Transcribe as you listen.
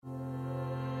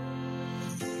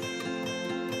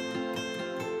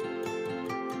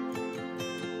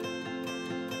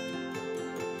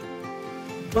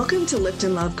Welcome to Lift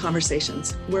and Love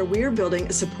Conversations, where we are building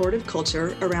a supportive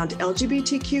culture around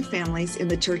LGBTQ families in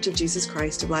the Church of Jesus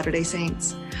Christ of Latter-day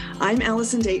Saints. I'm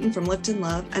Allison Dayton from Lift and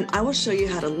Love, and I will show you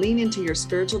how to lean into your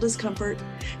spiritual discomfort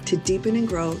to deepen and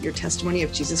grow your testimony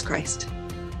of Jesus Christ.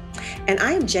 And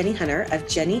I am Jenny Hunter of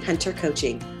Jenny Hunter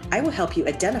Coaching. I will help you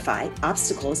identify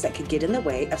obstacles that could get in the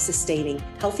way of sustaining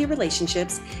healthy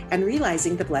relationships and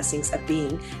realizing the blessings of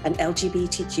being an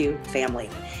LGBTQ family.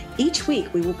 Each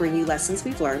week, we will bring you lessons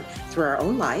we've learned through our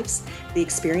own lives, the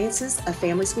experiences of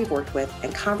families we've worked with,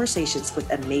 and conversations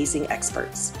with amazing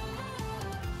experts.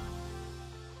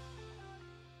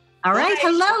 All right.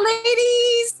 Hello,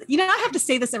 ladies. You know, I have to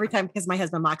say this every time because my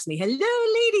husband mocks me.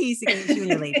 Hello, ladies. Because you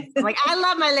and your ladies. I'm like, I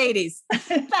love my ladies.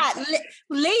 But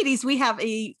ladies, we have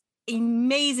an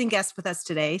amazing guest with us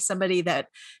today, somebody that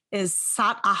is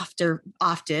sought after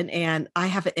often. And I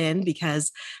have it in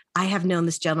because I have known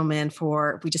this gentleman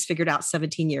for, we just figured out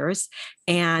 17 years.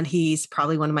 And he's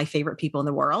probably one of my favorite people in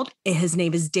the world. His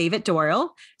name is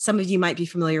Doyle. Some of you might be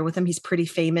familiar with him. He's pretty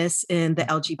famous in the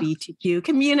LGBTQ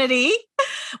community.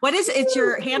 What is it?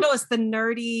 Your handle is the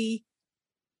nerdy.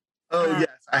 Oh, yes.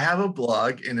 I have a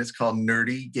blog and it's called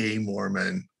Nerdy Gay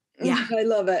Mormon. Yeah. I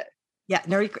love it. Yeah.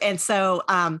 Nerdy. And so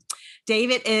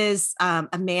David is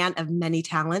a man of many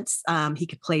talents. He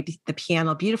could play the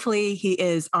piano beautifully. He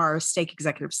is our stake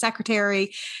executive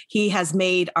secretary. He has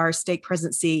made our stake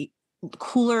presidency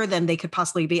cooler than they could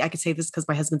possibly be. I could say this because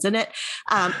my husband's in it.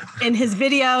 In his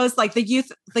videos, like the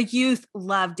youth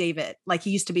love David. Like he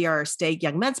used to be our stake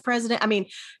young men's president. I mean,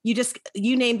 you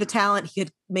name the talent. He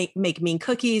could make mean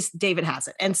cookies. David has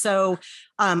it. And so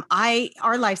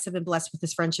our lives have been blessed with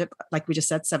this friendship. Like we just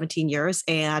said, 17 years.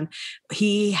 And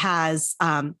he has,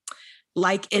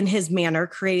 like in his manner,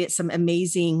 created some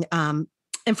amazing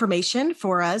information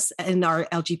for us in our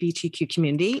LGBTQ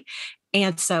community.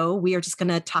 And so we are just going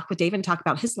to talk with David and talk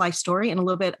about his life story and a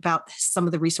little bit about some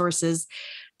of the resources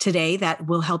today that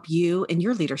will help you in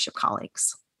your leadership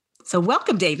callings. So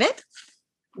welcome, David.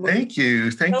 Thank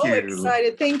you. Thank you. So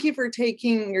excited. Thank you for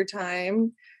taking your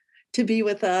time to be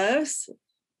with us.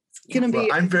 It's going to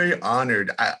be. I'm very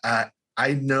honored.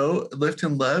 I know Lift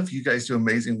and Love, you guys do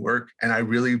amazing work, and I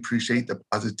really appreciate the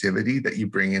positivity that you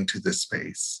bring into this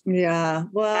space. Yeah,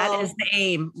 well, that is the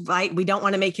aim, right? We don't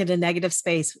want to make it a negative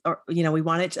space, or we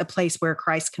want it a place where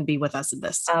Christ can be with us in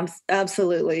this.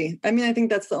 Absolutely. I mean, I think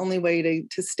that's the only way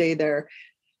to stay there.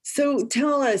 So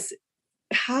tell us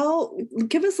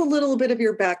give us a little bit of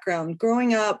your background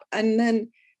growing up, and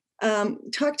then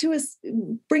talk to us,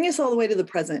 bring us all the way to the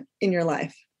present in your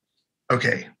life.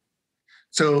 Okay.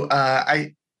 So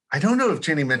I don't know if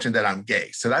Jenny mentioned that I'm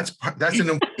gay. So that's an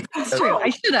important. That's true. I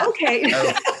should have. Okay.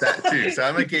 That too. So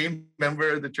I'm a gay member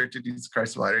of the Church of Jesus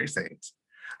Christ of Latter-day Saints.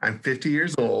 I'm 50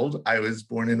 years old. I was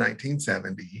born in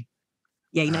 1970.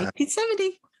 Yay,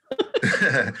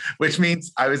 1970. Which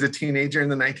means I was a teenager in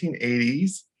the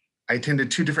 1980s. I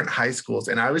attended two different high schools.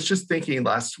 And I was just thinking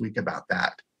last week about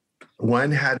that.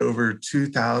 One had over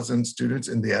 2,000 students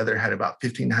and the other had about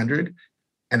 1,500.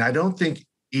 And I don't think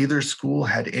either school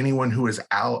had anyone who was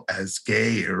out as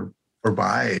gay or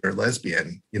bi or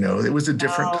lesbian. It was a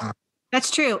different time.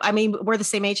 That's true. I mean, we're the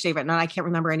same age, David, and I can't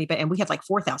remember anybody. And we had like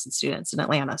 4,000 students in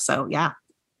Atlanta. So yeah.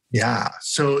 Yeah.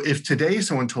 So if today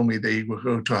someone told me they would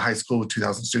go to a high school with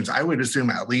 2,000 students, I would assume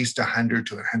at least 100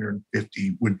 to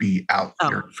 150 would be out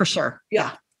here. For sure.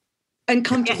 Yeah. And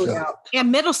comfortably out. Yeah.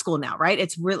 Middle school now, right?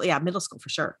 It's really, middle school for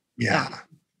sure. Yeah.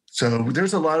 So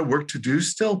there's a lot of work to do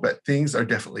still, but things are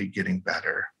definitely getting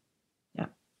better.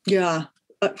 Yeah,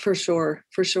 for sure.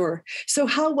 For sure. So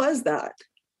how was that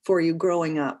for you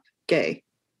growing up gay?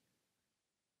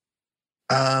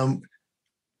 I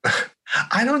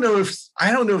don't know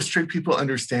if straight people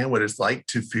understand what it's like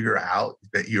to figure out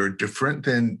that you're different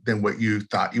than what you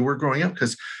thought you were growing up.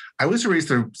 Because I was raised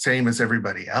the same as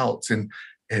everybody else. And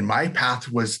my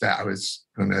path was that I was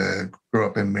going to grow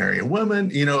up and marry a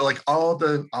woman, like all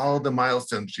the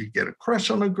milestones. You get a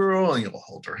crush on a girl and you'll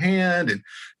hold her hand. And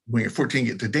when you're 14,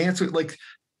 you get to dance with, like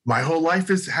my whole life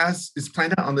is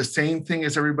planned out on the same thing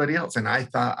as everybody else. And I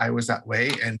thought I was that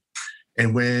way.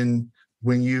 And when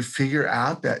you figure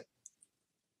out that,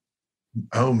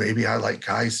 oh, maybe I like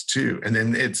guys too. And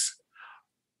then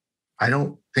I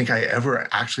don't think I ever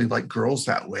actually like girls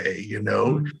that way.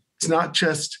 Mm-hmm. It's not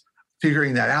just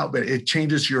figuring that out, but it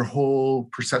changes your whole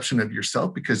perception of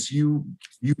yourself because you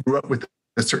grew up with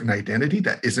a certain identity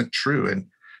that isn't true. And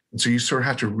so you sort of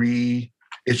have to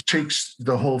it shakes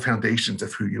the whole foundations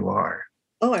of who you are.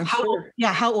 Oh, I'm sure.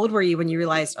 Yeah. How old were you when you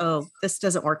realized, oh, this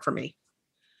doesn't work for me?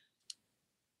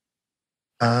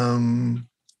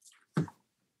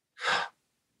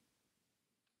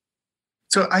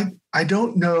 So I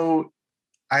don't know.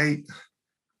 I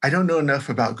don't know enough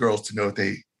about girls to know if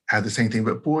they have the same thing,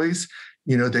 but boys,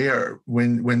 they are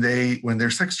when their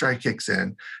sex drive kicks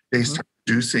in, they start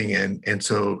producing, and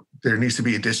so there needs to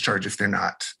be a discharge if they're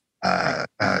not.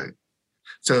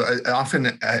 So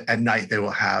often at night they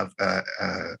will have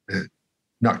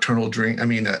nocturnal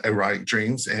erotic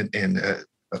dreams, and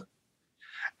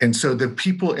so the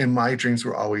people in my dreams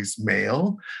were always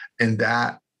male, and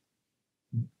that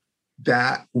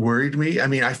worried me. I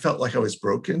mean, I felt like I was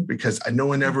broken because no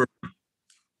one ever.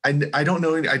 I don't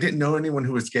know. I didn't know anyone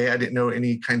who was gay. I didn't know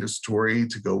any kind of story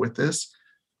to go with this.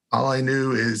 All I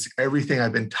knew is everything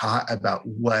I've been taught about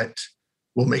what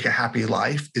will make a happy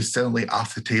life is suddenly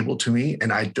off the table to me,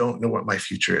 and I don't know what my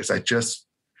future is. I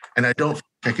don't think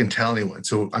I can tell anyone.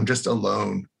 So I'm just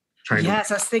alone trying. Yes,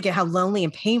 I was thinking how lonely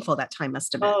and painful that time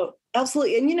must have been. Oh,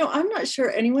 absolutely. And I'm not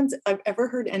sure I've ever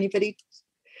heard anybody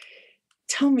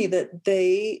tell me that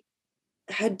they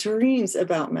had dreams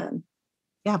about men.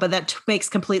 Yeah, but that makes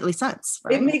completely sense,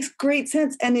 right? It makes great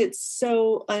sense, and it's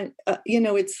so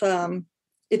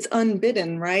it's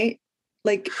unbidden, right?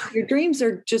 Like your dreams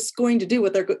are just going to do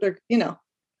what they're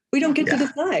we don't get to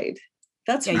decide.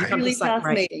 That's really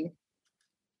fascinating.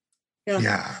 Right.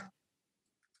 Yeah.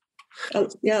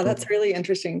 Yeah, that's really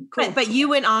interesting. Cool. But you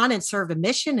went on and served a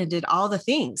mission and did all the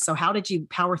things. So how did you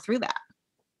power through that?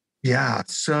 Yeah.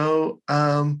 So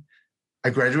I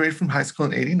graduated from high school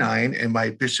in '89, and my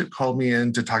bishop called me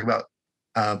in to talk about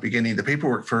beginning the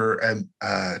paperwork for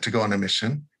to go on a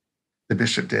mission. The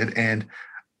bishop did, and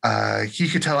he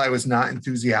could tell I was not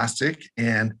enthusiastic,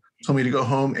 and told me to go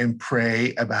home and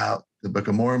pray about the Book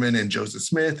of Mormon and Joseph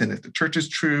Smith, and if the church is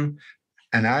true.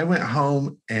 And I went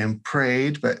home and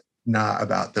prayed, but not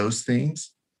about those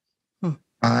things.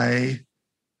 I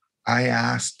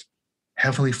asked,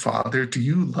 Heavenly Father, do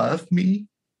you love me?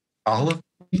 All of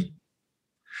me?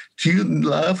 Do you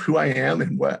love who I am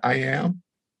and what I am?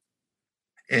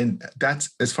 And that's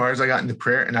as far as I got into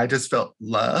prayer. And I just felt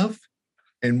love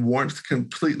and warmth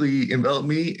completely enveloped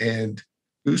me, and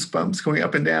goosebumps going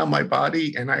up and down my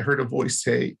body. And I heard a voice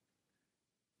say,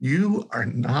 you are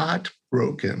not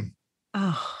broken.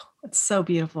 Oh, that's so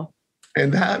beautiful.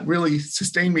 And that really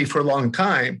sustained me for a long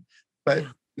time. But,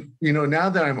 now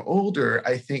that I'm older,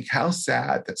 I think how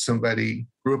sad that somebody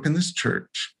grew up in this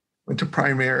church, went to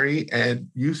primary and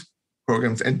youth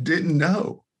programs and didn't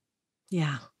know.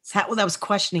 Yeah. That was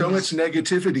questioning. So much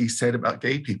negativity said about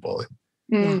gay people.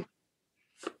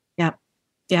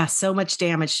 Yeah. So much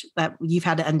damage that you've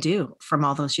had to undo from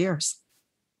all those years.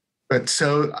 But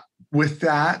so with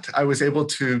that, I was able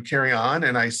to carry on,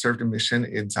 and I served a mission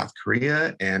in South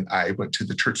Korea, and I went to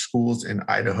the church schools in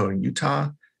Idaho and Utah.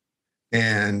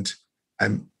 And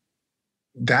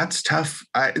that's tough.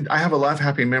 I have a lot of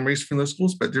happy memories from those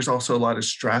schools, but there's also a lot of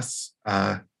stress.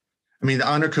 The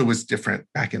honor code was different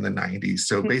back in the 90s.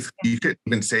 So basically you couldn't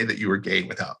even say that you were gay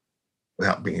without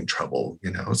being in trouble,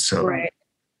 So, right.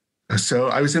 So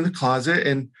I was in the closet,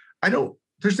 and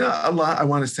there's not a lot I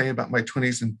want to say about my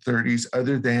 20s and 30s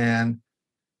other than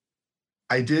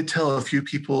I did tell a few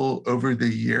people over the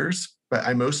years, but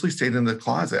I mostly stayed in the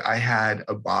closet. I had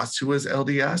a boss who was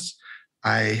LDS.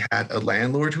 I had a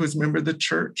landlord who was a member of the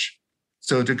church.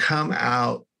 So to come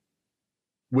out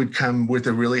would come with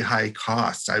a really high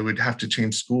cost. I would have to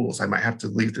change schools. I might have to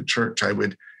leave the church. I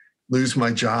would lose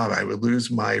my job. I would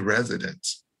lose my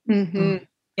residence. Mm-hmm.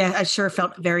 Yeah, I sure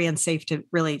felt very unsafe to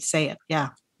really say it. Yeah.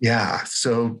 Yeah.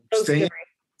 So staying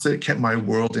kept my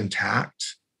world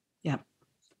intact. Yeah.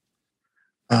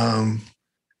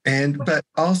 But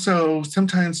also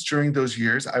sometimes during those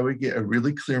years, I would get a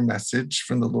really clear message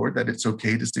from the Lord that it's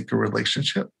okay to seek a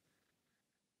relationship.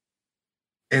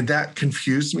 And that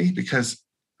confused me because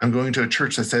I'm going to a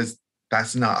church that says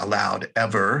that's not allowed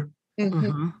ever.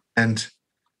 Mm-hmm.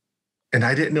 And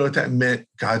I didn't know what that meant.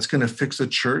 God's going to fix a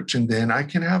church and then I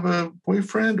can have a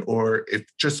boyfriend, or if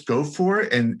just go for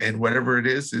it and whatever it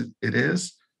is, it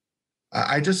is.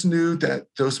 I just knew that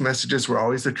those messages were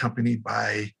always accompanied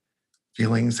by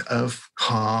feelings of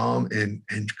calm and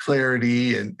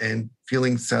clarity and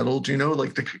feeling settled,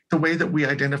 like the way that we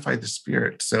identify the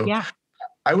Spirit. So yeah.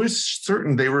 I was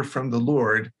certain they were from the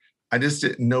Lord. I just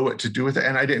didn't know what to do with it.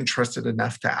 And I didn't trust it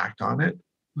enough to act on it.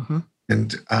 Mm-hmm.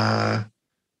 And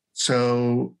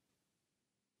so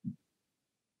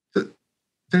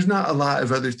there's not a lot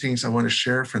of other things I want to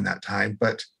share from that time,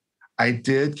 but I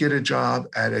did get a job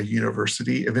at a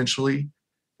university eventually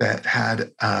that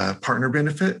had partner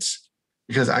benefits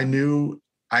because I knew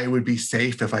I would be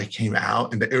safe if I came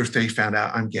out and if they found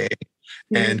out I'm gay,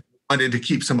 mm-hmm. and wanted to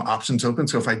keep some options open.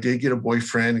 So if I did get a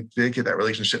boyfriend, did get that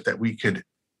relationship, that we could,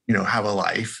 have a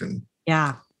life. And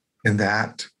yeah. in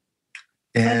that.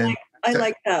 I And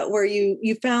like that, where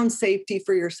you found safety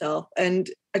for yourself and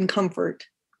comfort.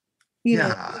 You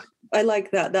know, I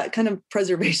like that kind of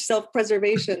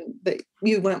self-preservation that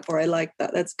you went for. I like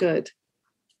that. That's good.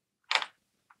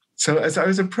 So as I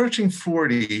was approaching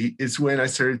 40 is when I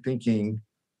started thinking,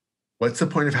 what's the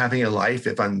point of having a life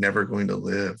if I'm never going to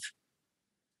live?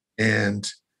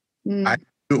 And I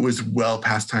knew it was well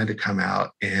past time to come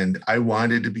out, and I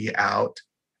wanted to be out.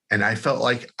 And I felt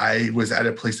like I was at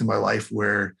a place in my life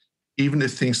where even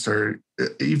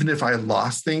if I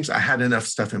lost things, I had enough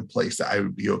stuff in place that I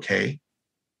would be okay.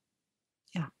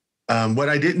 Yeah. What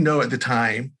I didn't know at the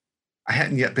time, I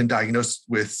hadn't yet been diagnosed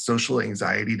with social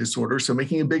anxiety disorder. So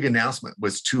making a big announcement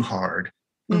was too hard.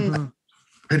 Mm-hmm.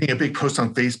 Putting a big post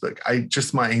on Facebook,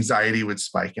 my anxiety would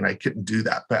spike and I couldn't do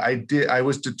that. But I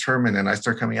was determined, and I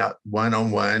started coming out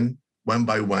one-on-one, one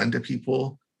by one to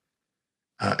people,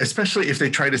 especially if they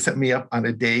try to set me up on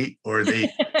a date, or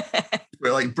they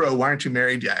were like, bro, why aren't you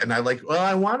married yet? And I like, well,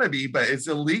 I want to be, but it's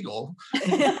illegal.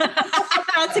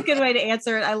 That's a good way to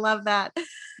answer it. I love that.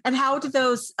 And how did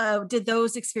those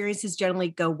experiences generally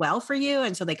go well for you?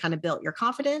 And so they kind of built your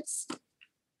confidence?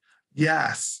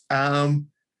 Yes.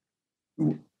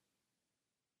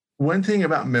 One thing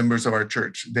about members of our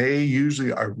church, they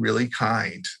usually are really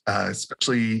kind,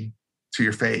 especially to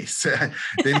your face.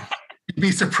 They'd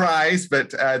be surprised,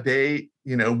 but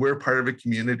we're part of a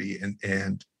community,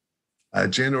 and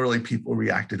generally people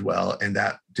reacted well, and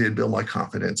that did build my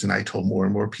confidence. And I told more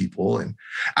and more people. And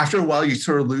after a while, you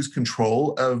sort of lose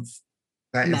control of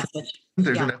that information.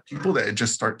 There's enough people that it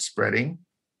just starts spreading.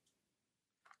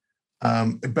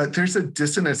 But there's a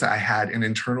dissonance I had, an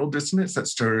internal dissonance that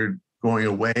started going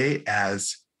away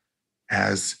as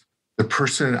the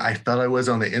person I felt I was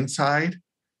on the inside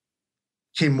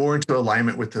came more into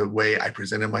alignment with the way I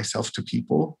presented myself to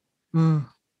people. Mm.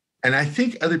 And I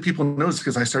think other people noticed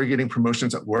because I started getting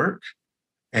promotions at work,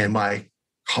 and my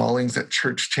callings at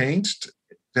church changed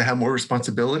to have more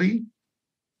responsibility.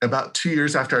 About 2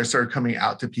 years after I started coming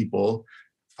out to people,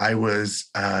 I was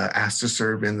asked to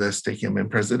serve in the Stake Young Men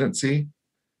presidency,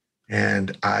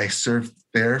 and I served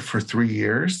there for 3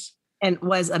 years. And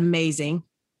was amazing.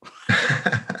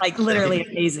 Like literally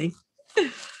amazing.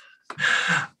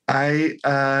 I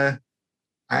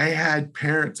had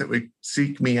parents that would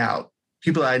seek me out,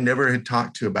 people I never had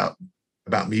talked to about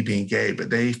me being gay, but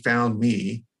they found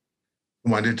me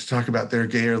and wanted to talk about their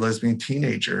gay or lesbian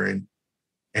teenager.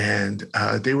 And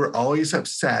they were always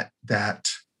upset that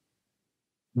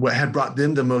what had brought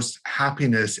them the most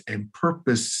happiness and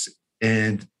purpose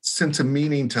and sense of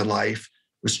meaning to life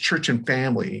was church and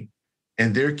family.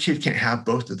 And their kid can't have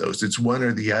both of those. It's one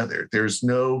or the other. There's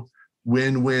no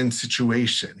win-win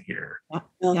situation here.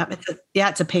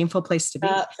 It's a painful place to be.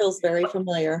 That feels very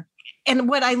familiar. And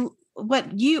the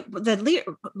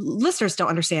listeners don't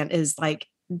understand is like,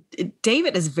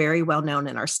 David is very well known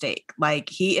in our stake. Like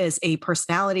he is a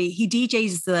personality. He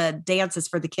DJs the dances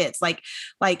for the kids. Like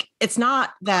it's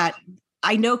not that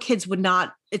I know kids would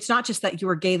not, it's not just that you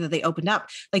were gay that they opened up.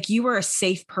 Like you were a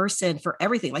safe person for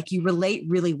everything. Like you relate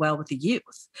really well with the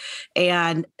youth.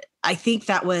 And I think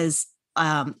that was,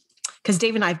 because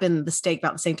Dave and I have been in the stake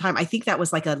about the same time. I think that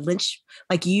was like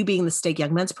like you being the Stake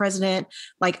Young Men's president.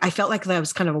 Like I felt like that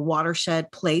was kind of a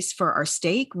watershed place for our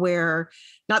stake, where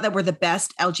not that we're the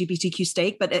best LGBTQ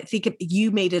stake, but I think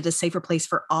you made it a safer place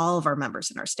for all of our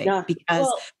members in our stake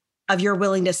because of your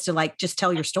willingness to like just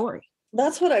tell your story.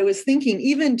 That's what I was thinking.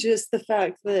 Even just the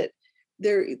fact that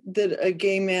that a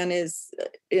gay man is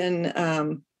in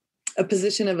a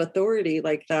position of authority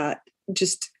like that,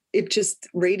 it just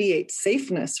radiates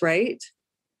safeness, right?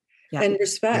 Yeah. And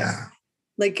respect. Yeah.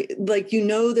 Like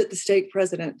that the stake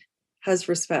president has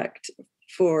respect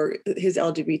for his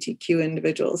LGBTQ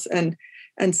individuals and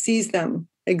sees them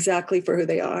exactly for who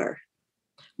they are.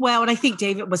 Well, and I think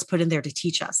David was put in there to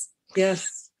teach us.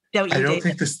 Yes. I don't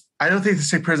think the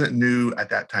stake president knew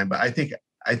at that time, but I think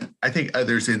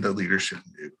others in the leadership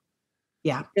knew.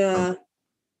 Yeah. Yeah.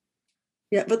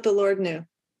 Yeah, but the Lord knew.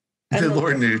 And the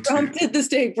Lord knew too. Prompted the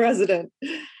stake president.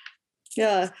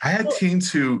 Yeah. I had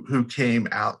teens who came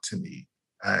out to me,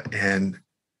 and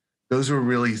those were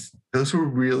really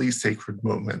sacred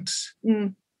moments.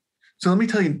 Mm. So let me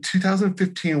tell you,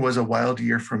 2015 was a wild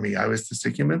year for me. I was the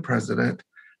Stake Young Men president,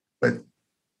 but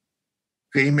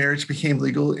gay marriage became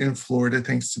legal in Florida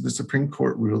thanks to the Supreme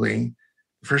Court ruling.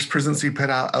 The First Presidency put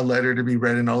out a letter to be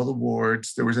read in all the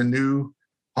wards. There was a new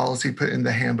policy put in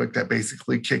the handbook that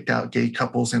basically kicked out gay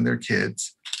couples and their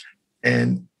kids.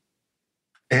 And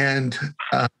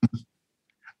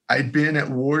I'd been at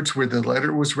wards where the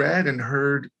letter was read and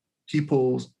heard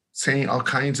people saying all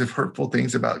kinds of hurtful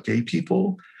things about gay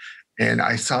people. And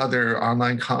I saw their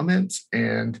online comments,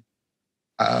 and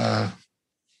I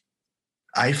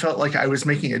felt like I was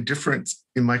making a difference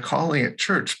in my calling at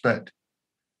church, but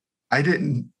I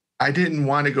didn't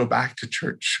want to go back to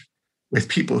church with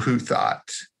people who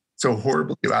thought so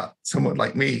horribly about someone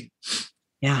like me.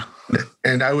 Yeah.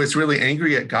 And I was really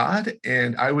angry at God,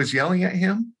 and I was yelling at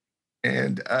him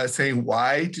and saying,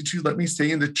 why did you let me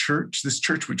stay in the church, this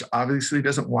church, which obviously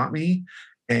doesn't want me?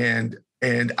 And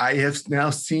I have now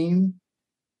seen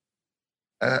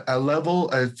a level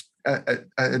of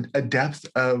a depth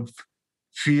of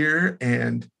fear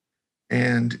and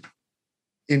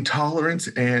intolerance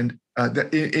and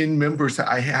in members that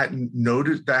I hadn't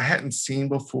noted, that I hadn't seen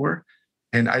before.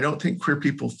 And I don't think queer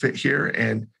people fit here.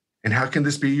 And how can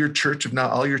this be your church if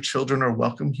not all your children are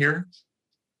welcome here?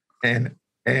 And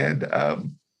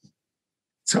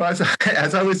so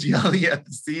as I was yelling at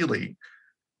the ceiling,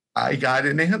 I got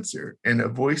an answer, and a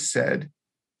voice said,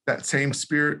 that same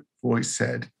spirit voice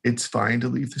said, it's fine to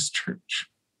leave this church.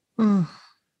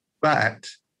 But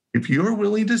if you're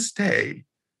willing to stay,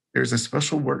 there's a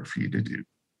special work for you to do.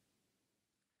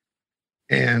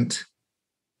 And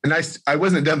I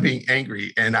wasn't done being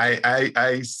angry. And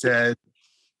I said,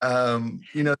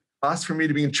 the cost for me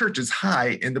to be in church is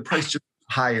high, and the price just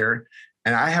higher.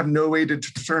 And I have no way to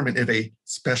determine if a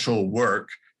special work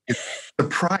is the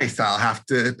price I'll have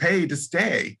to pay to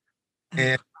stay.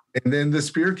 And then the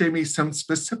Spirit gave me some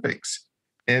specifics.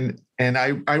 And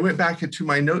I went back into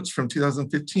my notes from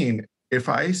 2015. If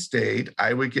I stayed,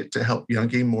 I would get to help young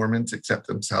gay Mormons accept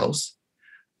themselves.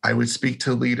 I would speak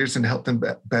to leaders and help them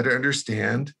better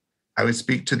understand. I would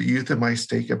speak to the youth of my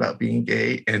stake about being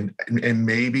gay and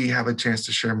maybe have a chance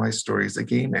to share my story as a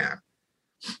gay man.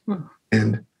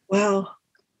 And wow,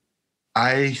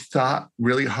 I thought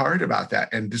really hard about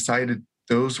that and decided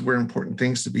those were important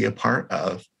things to be a part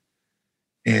of.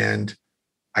 And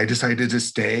I decided to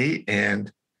stay.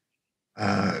 And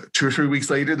 2 or 3 weeks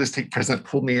later, the stake president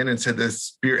pulled me in and said the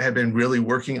Spirit had been really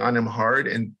working on him hard.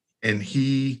 And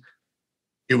it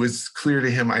was clear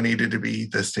to him I needed to be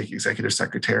the stake executive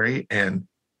secretary. And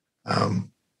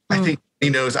I think he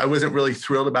knows I wasn't really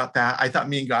thrilled about that. I thought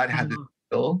me and God had to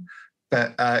deal.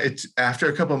 But it's after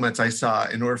a couple of months, I saw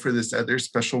in order for this other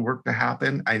special work to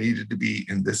happen, I needed to be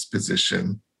in this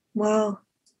position. Wow.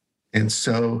 And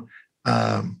so,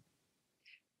 so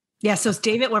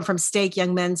David went from stake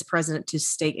young men's president to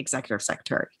stake executive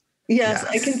secretary. Yes,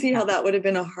 I can see how that would have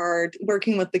been a hard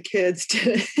working with the kids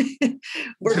to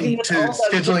working with all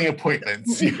scheduling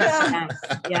appointments. Because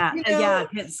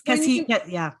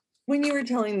when you were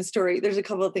telling the story, there's a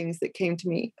couple of things that came to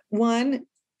me. One,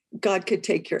 God could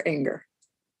take your anger.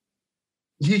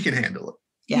 He can handle it.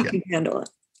 He can handle it.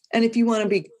 And if you want to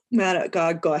be mad at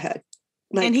God, go ahead.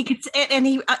 And he could, and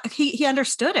he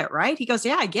understood it, right? He goes,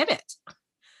 yeah, I get it.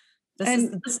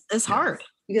 This is hard.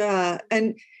 Yeah.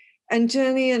 And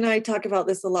Jenny and I talk about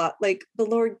this a lot. Like the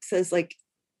Lord says, like,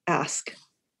 ask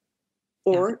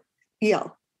or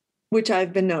yell, which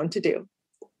I've been known to do.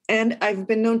 And I've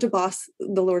been known to boss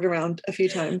the Lord around a few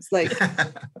times. Like,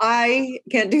 I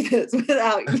can't do this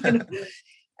without,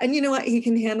 And you know what? He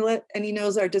can handle it. And he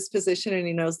knows our disposition, and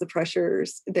he knows the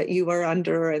pressures that you are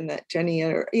under, and that Jenny,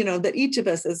 or, that each of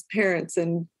us as parents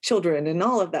and children and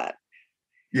all of that.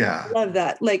 Yeah. I love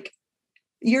that. Like,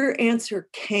 your answer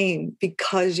came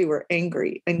because you were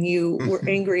angry, and you were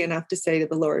angry enough to say to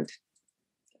the Lord,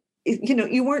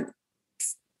 you weren't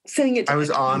saying it. I was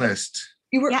honest.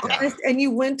 You were honest, and you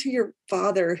went to your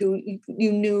Father who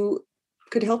you knew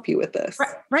could help you with this.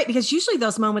 Right. Because usually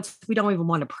those moments we don't even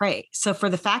want to pray. So for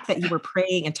the fact that you were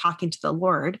praying and talking to the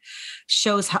Lord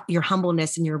shows your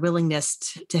humbleness and your willingness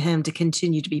to him to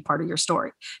continue to be part of your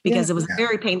story, because it was a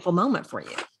very painful moment for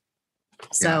you.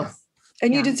 So,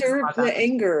 and you deserve the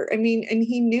anger. I mean, and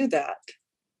he knew that.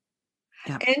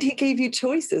 Yeah. And he gave you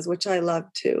choices, which I love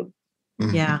too.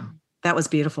 Mm-hmm. Yeah. That was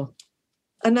beautiful.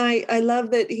 And I love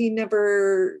that he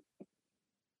never,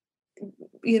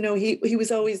 he was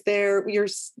always there.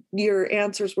 Your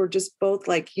answers were just both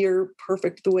like, you're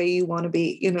perfect the way you want to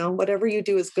be, whatever you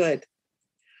do is good.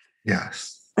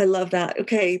 Yes. I love that.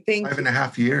 Okay. Thank you.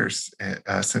 5.5 years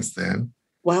since then.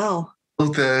 Wow.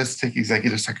 The stake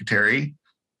executive secretary.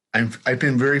 I've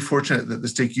been very fortunate that the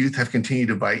stake youth have continued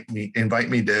to invite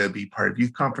me to be part of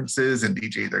youth conferences and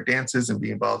DJ their dances and be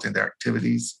involved in their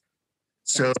activities.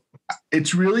 So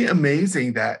it's really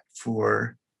amazing that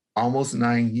for almost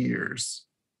 9 years,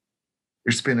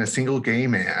 there's been a single gay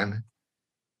man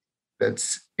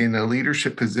that's in a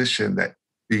leadership position that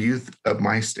the youth of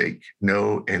my stake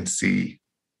know and see.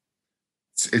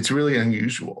 It's really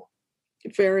unusual.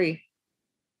 Very.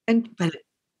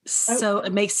 So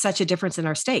it makes such a difference in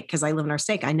our state, because I live in our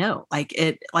state. I know,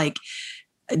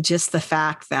 just the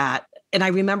fact that, and I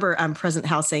remember President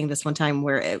Howe saying this one time,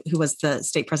 who was the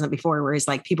state president before, where he's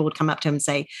like, people would come up to him and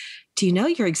say, "Do you know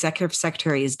your executive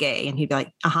secretary is gay?" And he'd be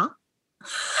like, "Uh-huh."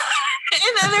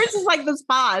 And then there's just like this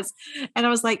pause. And I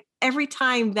was like, every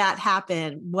time that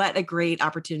happened, what a great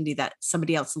opportunity that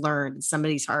somebody else learned,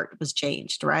 somebody's heart was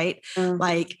changed, right?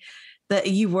 Like that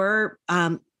you were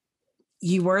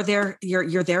there,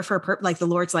 you're there for a purpose. Like the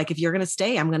Lord's like, if you're going to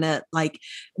stay, I'm going to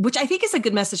which I think is a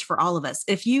good message for all of us.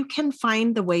 If you can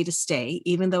find the way to stay,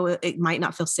 even though it might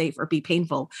not feel safe or be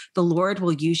painful, the Lord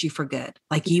will use you for good.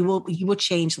 Like you will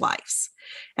change lives.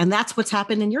 And that's what's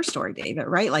happened in your story, David,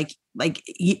 right? Like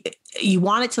you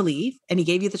wanted to leave and he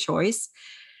gave you the choice.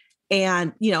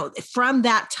 And, from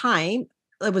that time,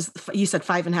 it was, you said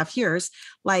 5.5 years,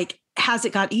 like, has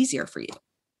it got easier for you?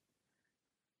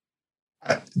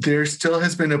 There still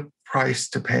has been a price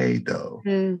to pay, though.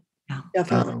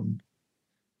 Definitely.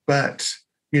 But,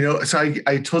 so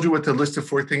I told you what the list of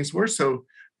 4 things were. So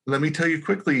let me tell you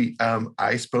quickly.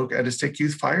 I spoke at a Stake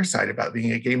Youth Fireside about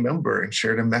being a gay member and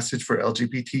shared a message for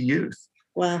LGBT youth.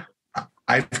 Wow.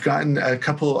 I've gotten a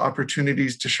couple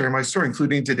opportunities to share my story,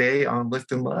 including today on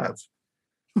Lift and Love.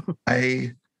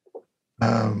 I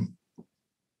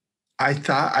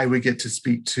thought I would get to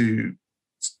speak to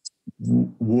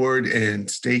ward and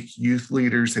stake youth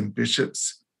leaders and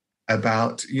bishops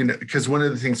about, because one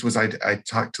of the things was I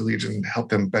talked to leaders and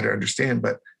helped them better understand,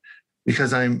 but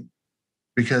because I'm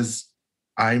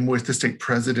with the stake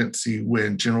presidency,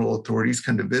 when general authorities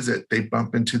come to visit, they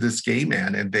bump into this gay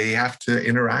man and they have to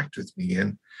interact with me.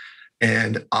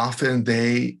 And often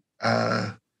they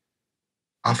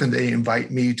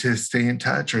invite me to stay in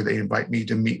touch, or they invite me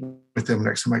to meet with them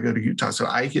next time I go to Utah. So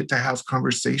I get to have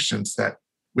conversations that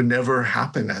would never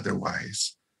happen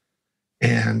otherwise.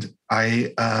 And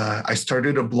I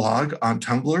started a blog on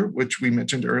Tumblr, which we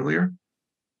mentioned earlier.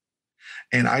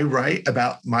 And I write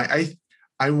about I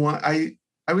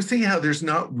was thinking how there's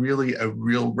not really a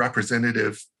real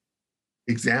representative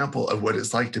example of what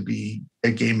it's like to be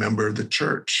a gay member of the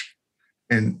church.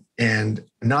 And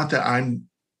not that I'm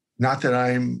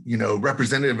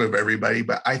representative of everybody,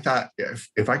 but I thought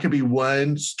if I could be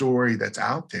one story that's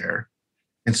out there.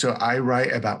 And so I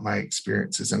write about my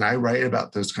experiences, and I write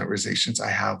about those conversations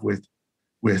I have with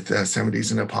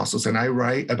 70s and apostles. And I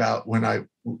write about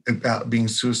about being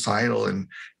suicidal and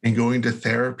going to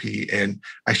therapy. And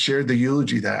I shared the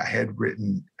eulogy that I had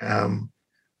written.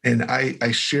 And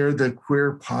I share the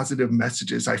queer positive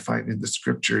messages I find in the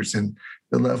scriptures and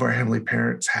the love our heavenly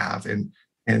parents have. And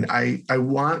I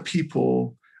want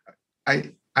people,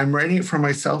 I'm writing it for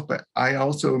myself, but I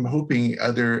also am hoping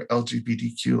other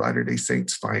LGBTQ Latter-day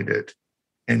Saints find it,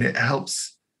 and it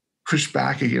helps push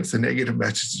back against the negative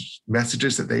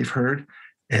messages that they've heard,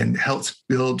 and helps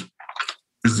build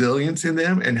resilience in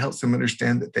them, and helps them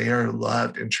understand that they are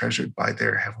loved and treasured by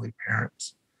their heavenly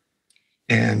parents.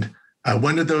 And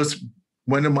one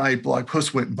of my blog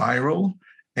posts went viral,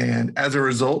 and as a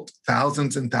result,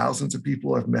 thousands and thousands of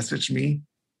people have messaged me.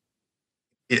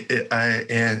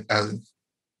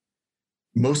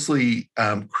 Mostly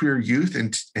queer youth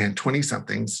and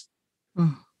 20-somethings.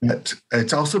 But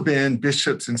it's also been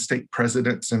bishops and stake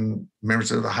presidents and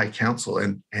members of the High Council.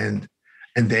 And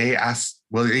they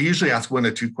they usually ask 1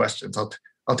 or 2 questions. I'll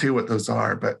tell you what those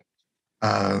are. But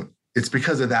it's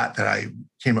because of that I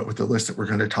came up with the list that we're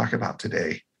going to talk about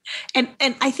today. And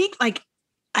I think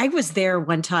I was there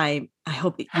one time, I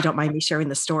hope you don't mind me sharing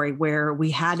the story, where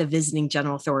we had a visiting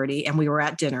general authority and we were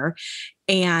at dinner,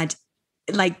 and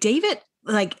David,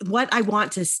 what I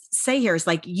want to say here is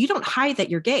you don't hide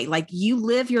that you're gay. You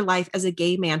live your life as a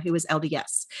gay man who is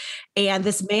LDS. And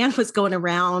this man was going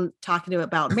around talking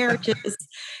about marriages,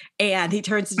 and he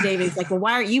turns to David. He's like, "Well,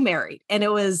 why aren't you married?" And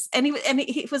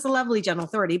he was a lovely general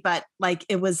authority, but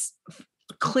it was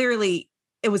clearly,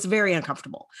 it was very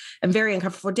uncomfortable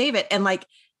for David. And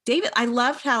David, I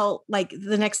loved how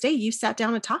the next day you sat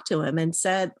down and talked to him and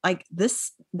said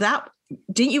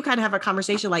didn't you kind of have a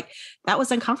conversation that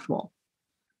was uncomfortable?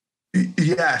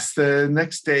 Yes. The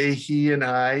next day he and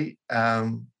I,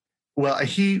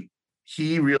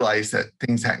 he realized that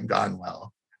things hadn't gone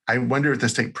well. I wonder if the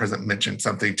stake president mentioned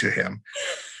something to him.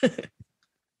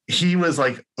 He was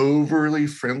overly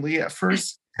friendly at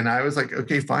first. And I was like,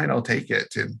 okay, fine, I'll take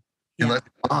it. And let's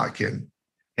talk.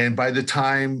 And by the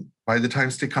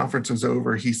time stake conference was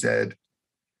over, he said,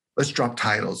 "Let's drop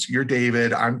titles. You're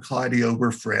David. I'm Claudio.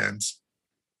 We're friends.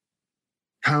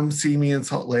 Come see me in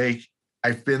Salt Lake.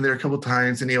 I've been there a couple of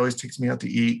times, and he always takes me out to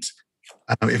eat.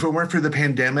 If it weren't for the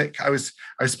pandemic, I was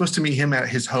supposed to meet him at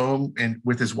his home and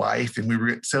with his wife, and we were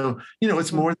it's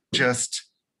more than just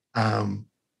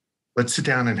let's sit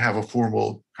down and have a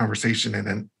formal conversation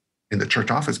in the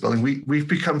church office building. We've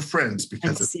become friends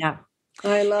because of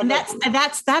I love it. And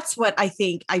that's what I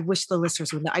think I wish the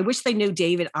listeners would know. I wish they knew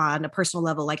David on a personal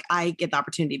level, like I get the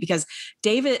opportunity, because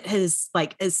David is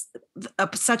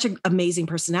such an amazing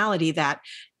personality that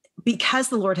because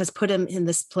the Lord has put him in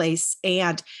this place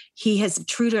and he has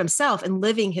true to himself and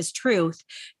living his truth,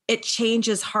 it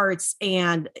changes hearts.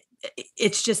 And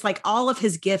it's just like all of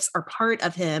his gifts are part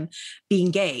of him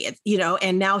being gay,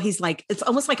 and now he's like, it's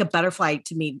almost like a butterfly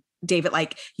to me, David.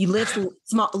 Like you lived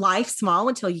small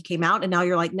until you came out. And now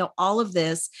you're like, no, all of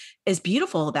this is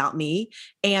beautiful about me.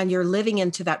 And you're living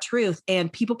into that truth,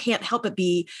 and people can't help but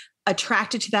be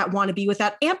attracted to that, want to be with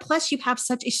that. And plus you have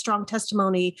such a strong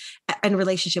testimony and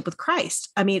relationship with Christ.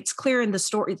 I mean, it's clear in the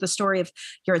story of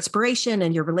your inspiration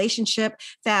and your relationship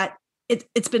that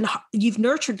you've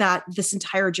nurtured that this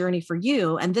entire journey for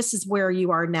you. And this is where you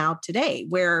are now today,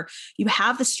 where you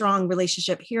have the strong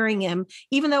relationship, hearing him,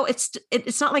 even though it's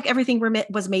not like everything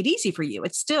was made easy for you.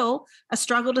 It's still a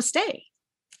struggle to stay.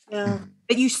 Yeah.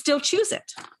 But you still choose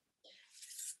it.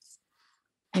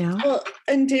 Yeah. Well,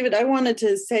 and David, I wanted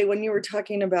to say, when you were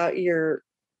talking about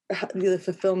the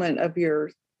fulfillment of your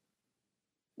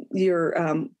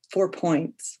 4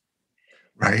 points,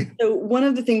 right? So one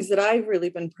of the things that I've really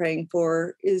been praying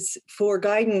for is for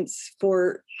guidance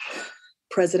for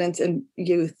presidents and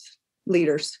youth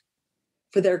leaders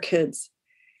for their kids.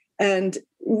 And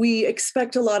we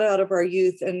expect a lot out of our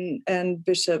youth and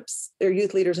bishops, their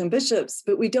youth leaders and bishops,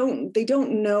 but they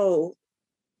don't know.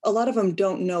 A lot of them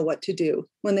don't know what to do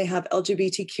when they have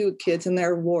LGBTQ kids in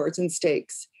their wards and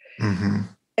stakes. Mm-hmm.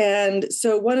 And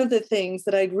so one of the things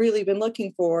that I'd really been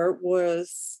looking for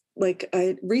was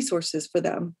resources for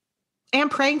them.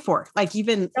 And praying for, like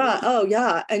even.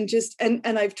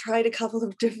 And I've tried a couple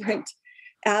of different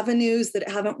avenues that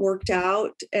haven't worked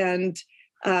out. And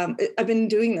I've been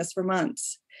doing this for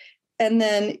months. And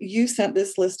then you sent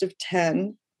this list of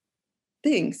 10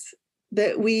 things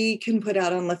that we can put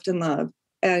out on Lift and Love.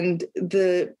 And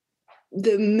the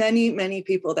many, many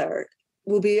people there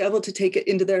will be able to take it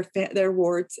into their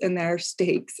wards and their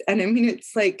stakes. And I mean,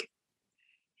 it's like,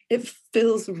 it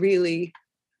feels really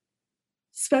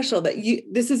special that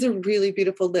this is a really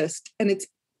beautiful list, and it's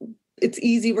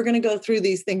easy. We're going to go through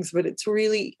these things, but it's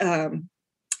really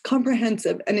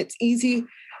comprehensive, and it's easy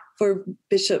for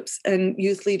bishops and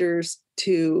youth leaders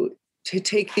to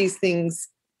take these things,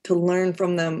 to learn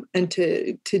from them, and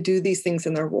to do these things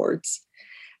in their wards.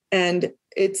 And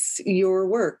it's your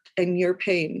work and your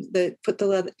pain that put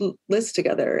the list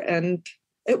together, and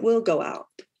it will go out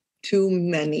to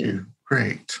many.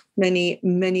 Great. Many,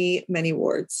 many, many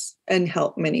wards and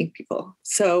help many people.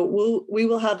 So we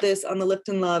will have this on the Lift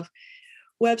and Love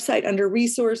website under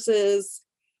resources.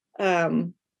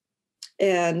 And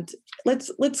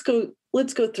let's go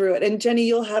through it. And Jenny,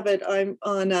 you'll have it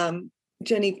on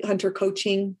Jenny Hunter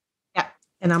Coaching. Yeah.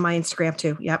 And on my Instagram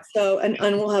too. Yep. So, and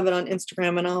we'll have it on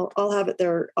Instagram, and I'll have it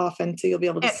there often, so you'll be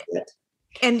able to see it.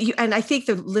 And I think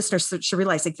the listeners should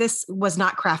realize, like, this was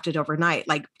not crafted overnight,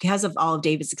 like because of all of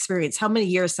David's experience. How many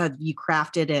years have you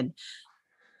crafted and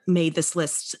made this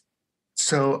list?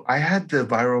 So I had the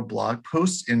viral blog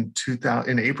post in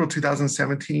April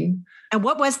 2017. And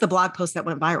what was the blog post that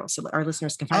went viral, so our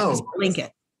listeners can find it? Link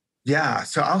it. Yeah.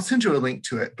 So I'll send you a link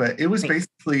to it, but it was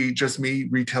basically just me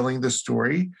retelling the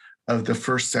story of the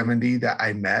first 70 that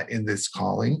I met in this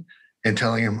calling, and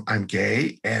telling him I'm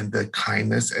gay and the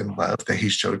kindness and love that he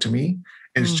showed to me.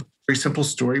 And it's just a very simple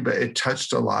story, but it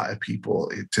touched a lot of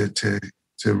people to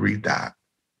read that.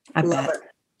 I love it.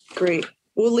 Great.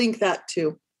 We'll link that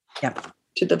too. Yep.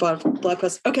 To the blog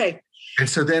post. Okay. And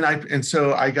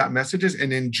so I got messages,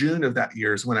 and in June of that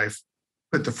year is when I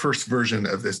put the first version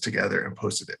of this together and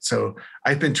posted it. So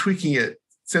I've been tweaking it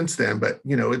since then, but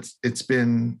it's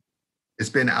been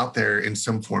out there in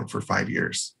some form for 5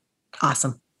 years.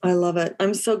 Awesome. I love it.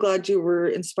 I'm so glad you were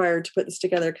inspired to put this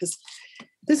together, because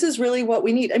this is really what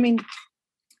we need. I mean,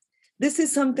 this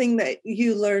is something that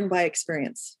you learn by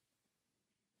experience,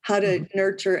 how to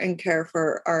nurture and care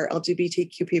for our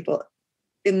LGBTQ people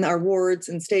in our wards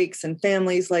and stakes and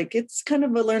families. Like, it's kind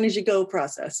of a learn as you go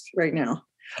process right now.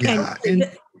 Yeah.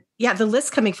 The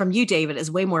list coming from you, David, is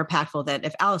way more impactful than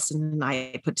if Allison and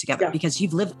I put together, because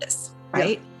you've lived this,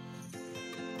 right? Yeah.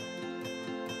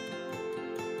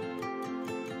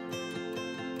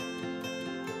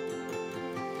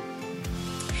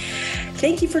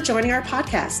 Thank you for joining our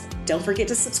podcast. Don't forget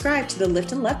to subscribe to the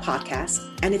Lift and Love podcast.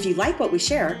 And if you like what we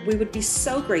share, we would be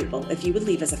so grateful if you would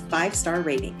leave us a 5-star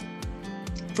rating.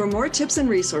 For more tips and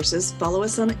resources, follow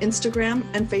us on Instagram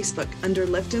and Facebook under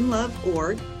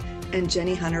liftinlove.org and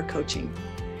Jenny Hunter Coaching.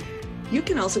 You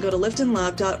can also go to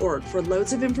liftinlove.org for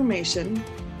loads of information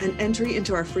and entry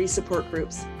into our free support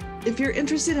groups. If you're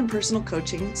interested in personal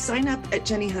coaching, sign up at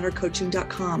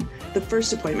jennyhuntercoaching.com. The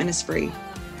first appointment is free.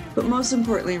 But most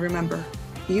importantly, remember,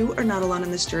 you are not alone in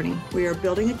this journey. We are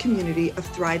building a community of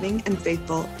thriving and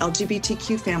faithful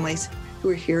LGBTQ families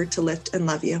who are here to lift and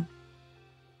love you.